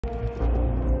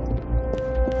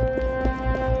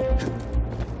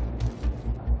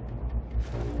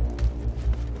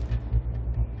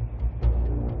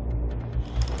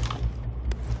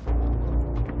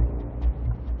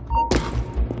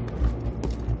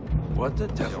What the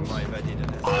devil?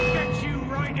 I'll get you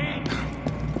right in!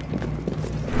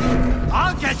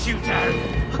 I'll get you down!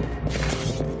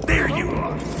 There you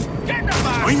are! Get the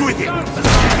man! I'm with you!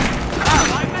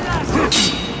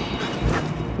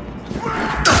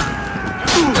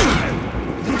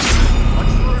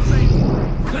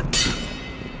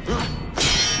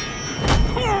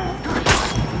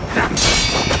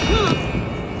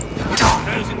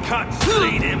 Thousand cuts,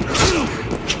 lead him!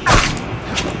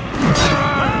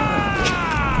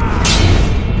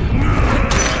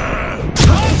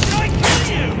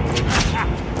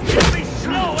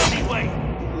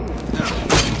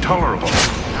 Tolerable.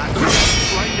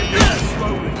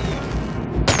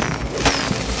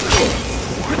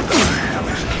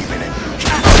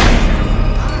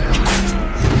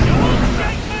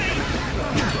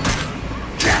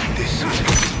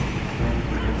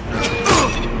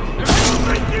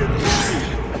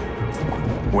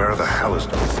 Where the hell is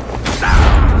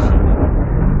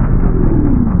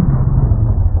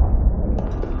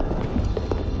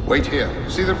Wait here.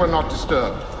 See that we're not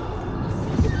disturbed.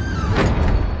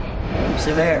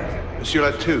 Sévère, Monsieur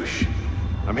Latouche,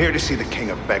 I'm here to see the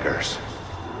King of Beggars.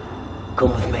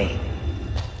 come with me.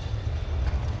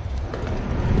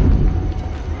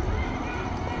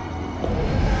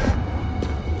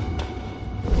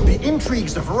 The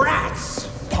intrigues of rats!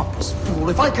 Pompous fool,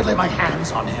 if I could lay my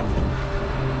hands on him.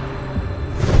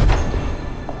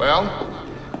 Well,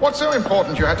 what's so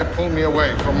important you had to pull me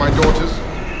away from my daughters?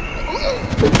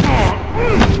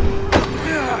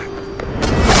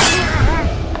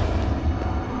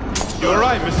 You all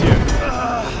right, monsieur?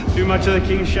 Too much of the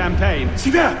king's champagne?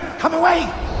 Sévère, come away!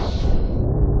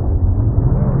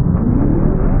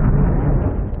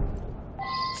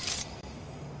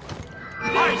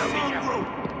 I see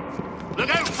you!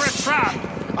 Look out for a trap!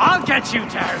 I'll get you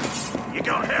down! You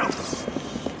got help!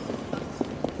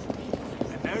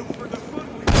 And now for the foot.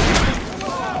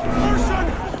 Person!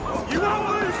 You won't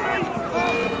lose me!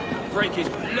 Break his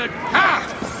blood. Ha!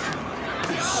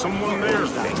 Is someone there?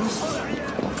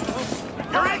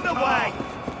 You're in the way!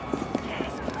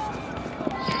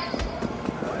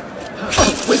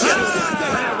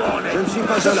 Je ne suis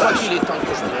pas un lâche. Il est temps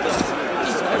que je me laisse.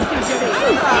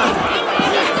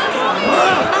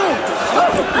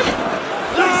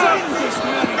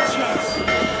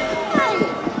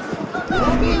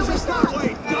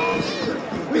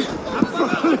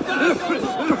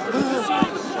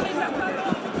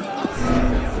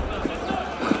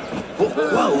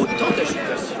 Pourquoi autant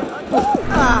d'agitation?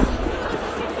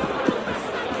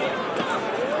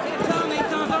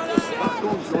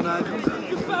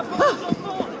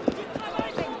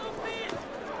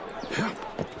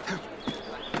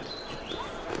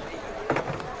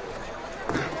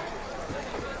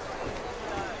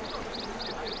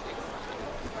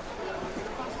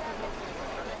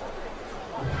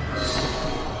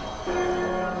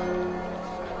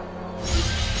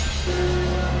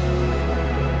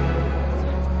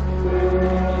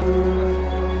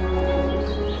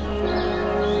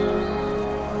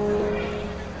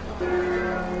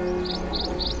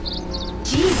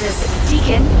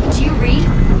 Deacon, do you read?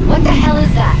 What the hell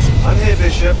is that? I'm here,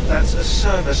 Bishop. That's a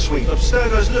server suite.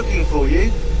 Abstergo's looking for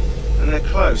you, and they're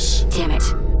close. Damn it.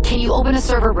 Can you open a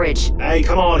server bridge? Hey,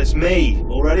 come on, it's me.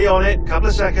 Already on it. Couple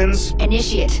of seconds.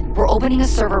 Initiate. We're opening a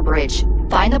server bridge.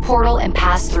 Find the portal and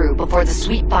pass through before the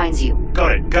suite finds you.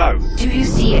 Got it. Go. Do you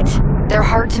see it? They're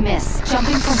hard to miss.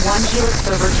 Jumping from one Helix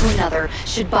server to another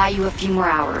should buy you a few more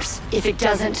hours. If it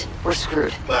doesn't, we're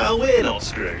screwed. Well, we're not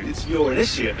screwed. It's your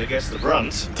initiate that gets the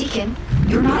brunt. Deacon,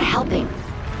 you're not helping.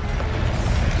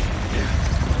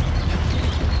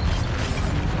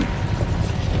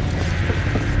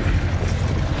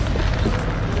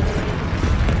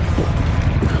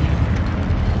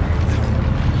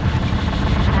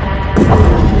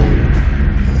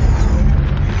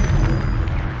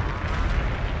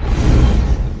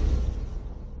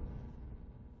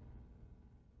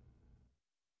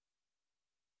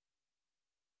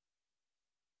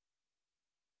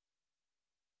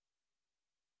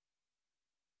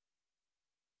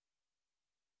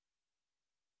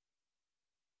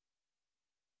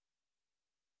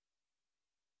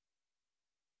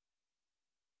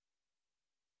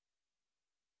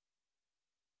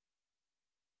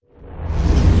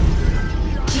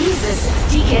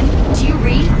 Deacon, do you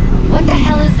read? What the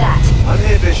hell is that? I'm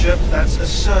here, Bishop. That's a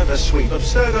server suite.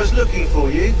 Abstergo's looking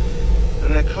for you,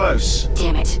 and they're close.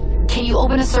 Damn it. Can you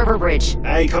open a server bridge?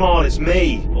 Hey, come on, it's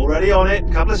me. Already on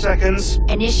it. Couple of seconds.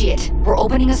 Initiate. We're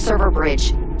opening a server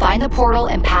bridge. Find the portal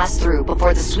and pass through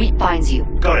before the suite finds you.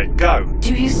 Got it. Go.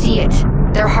 Do you see it?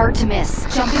 They're hard to miss.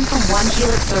 Jumping from one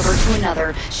Helix server to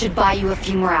another should buy you a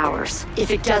few more hours. If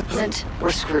it doesn't,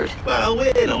 we're screwed. Well,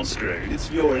 we're not screwed.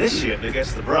 It's your initiate that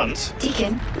gets the brunt.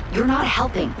 Deacon, you're not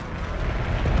helping.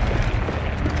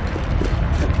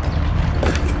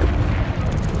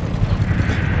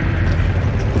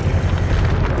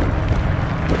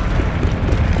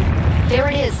 There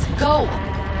it is. Go!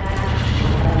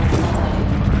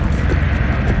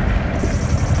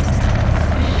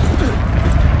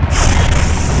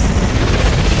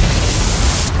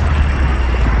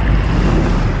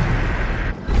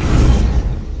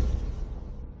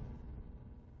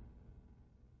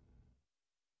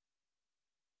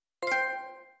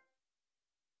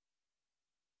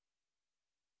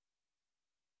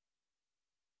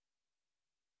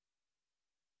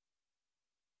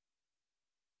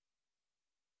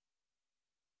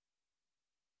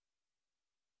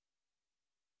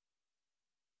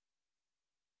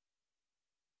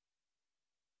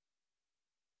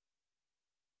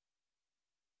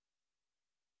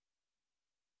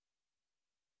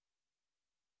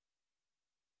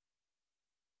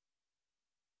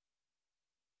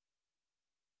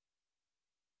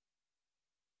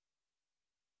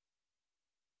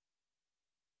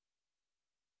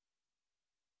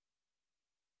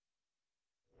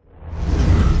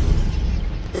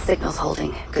 The signal's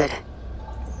holding. Good.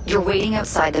 You're waiting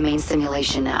outside the main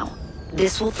simulation now.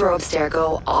 This will throw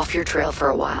Abstergo off your trail for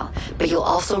a while, but you'll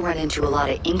also run into a lot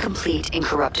of incomplete and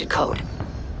corrupted code.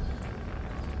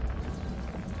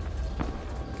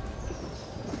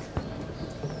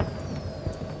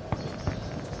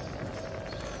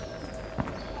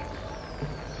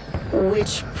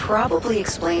 Which probably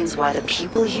explains why the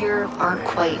people here aren't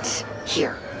quite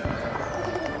here.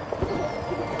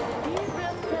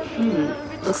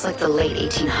 Looks like the late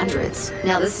 1800s.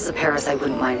 Now this is a Paris I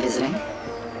wouldn't mind visiting.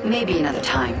 Maybe another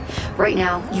time. Right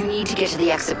now, you need to get to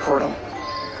the exit portal.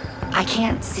 I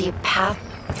can't see a path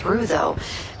through, though.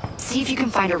 See if you can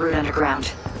find a route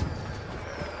underground.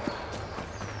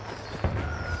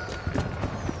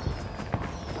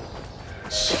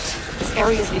 Shit. This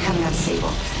area is becoming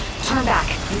unstable. Turn back.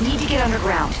 You need to get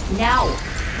underground. Now!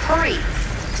 Hurry!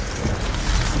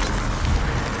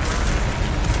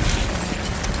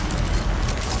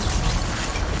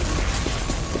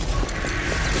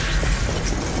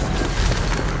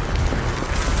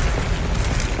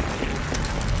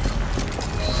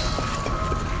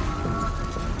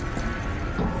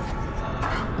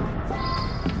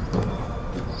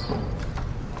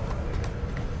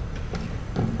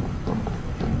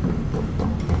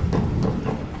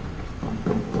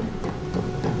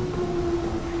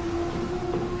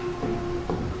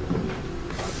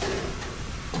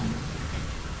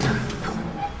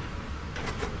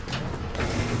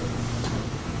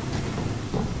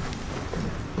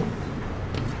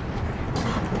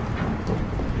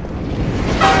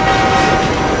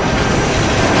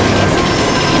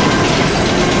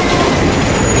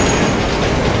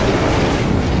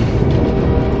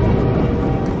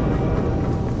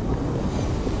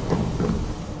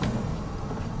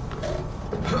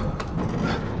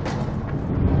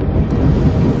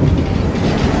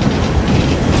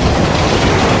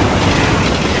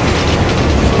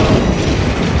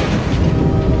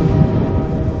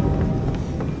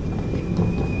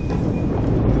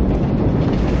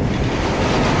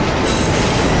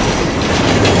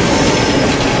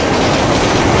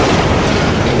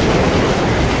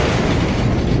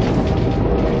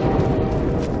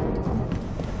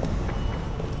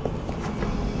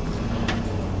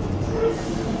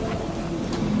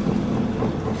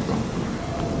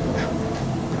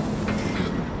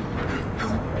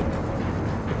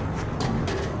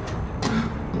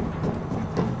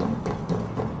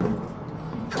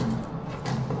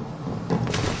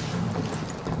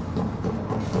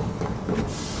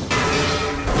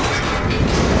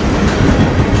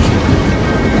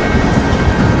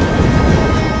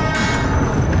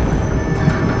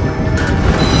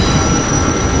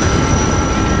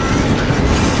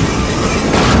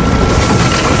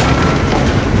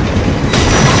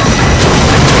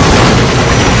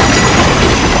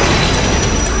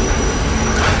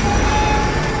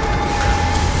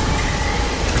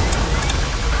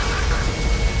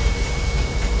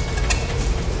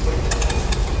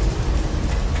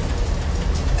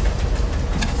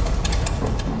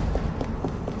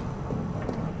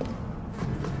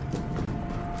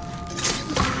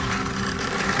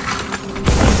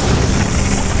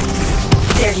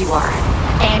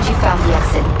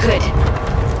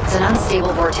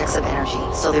 Unstable vortex of energy,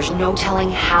 so there's no telling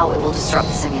how it will disrupt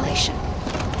the simulation.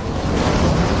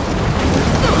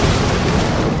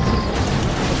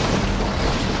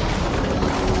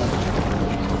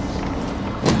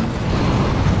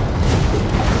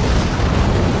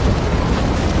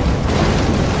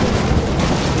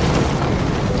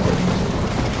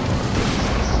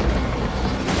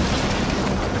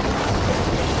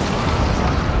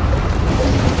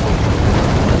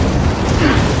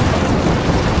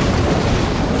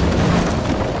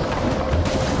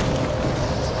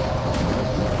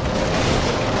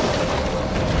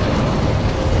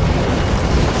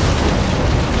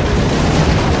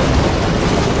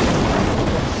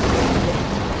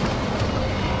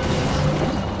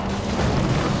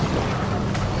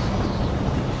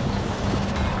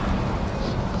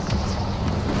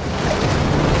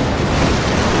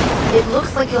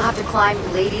 like you'll have to climb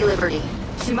Lady Liberty.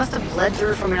 She must have bled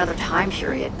through from another time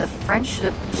period. The French should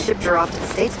have shipped her off to the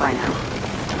States by now.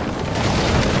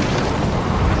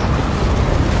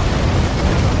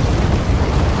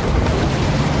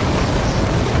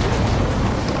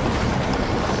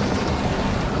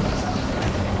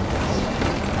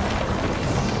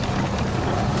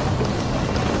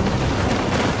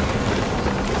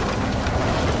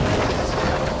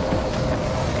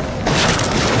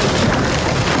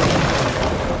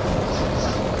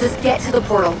 Just get to the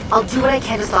portal. I'll do what I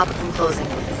can to stop it from closing.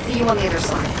 See you on the other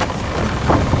side.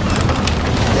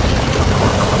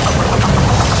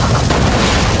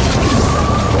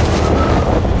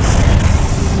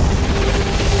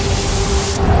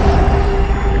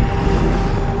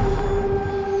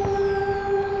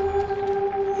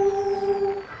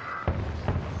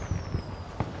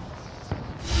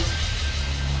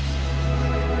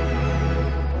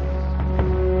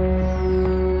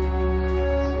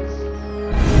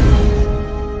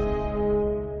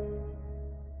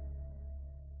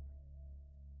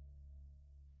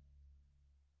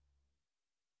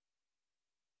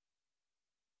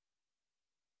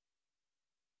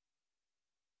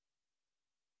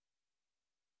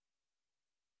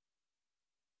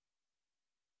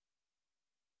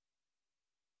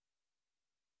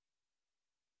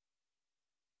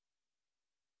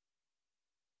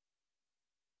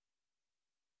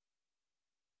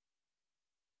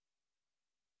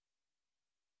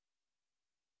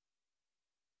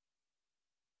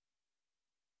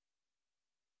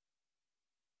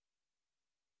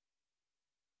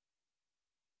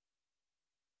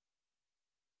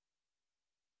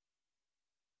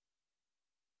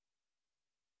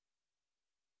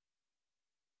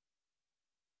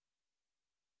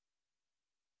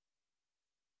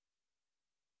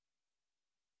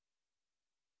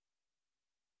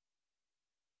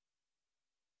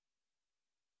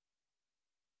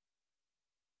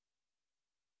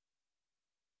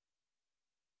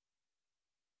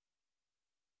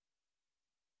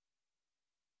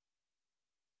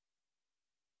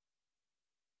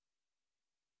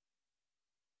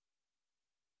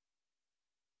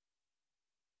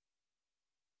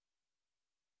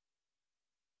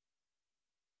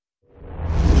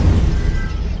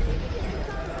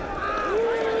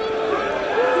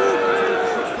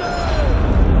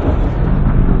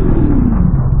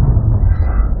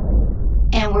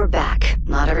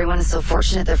 Everyone is so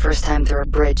fortunate their first time through a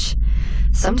bridge.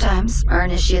 Sometimes our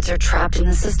initiates are trapped in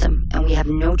the system, and we have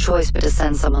no choice but to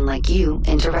send someone like you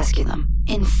in to rescue them.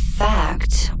 In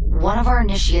fact, one of our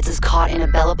initiates is caught in a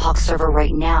Bellapox server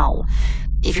right now.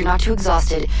 If you're not too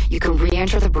exhausted, you can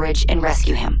re-enter the bridge and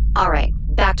rescue him. Alright,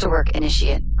 back to work,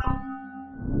 initiate.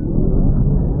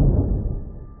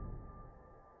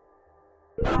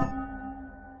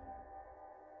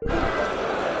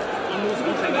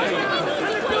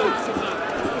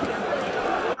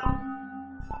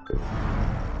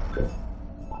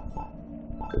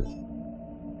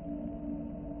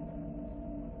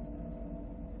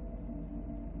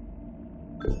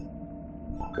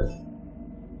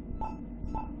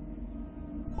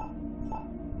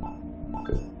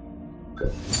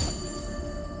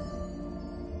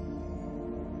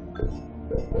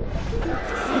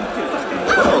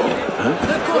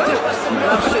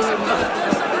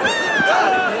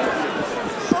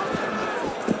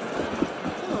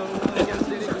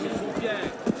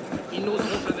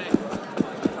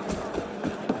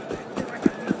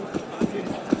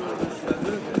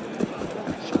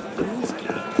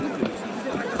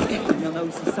 Il y en a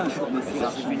aussi 5 pour me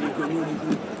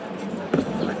faire.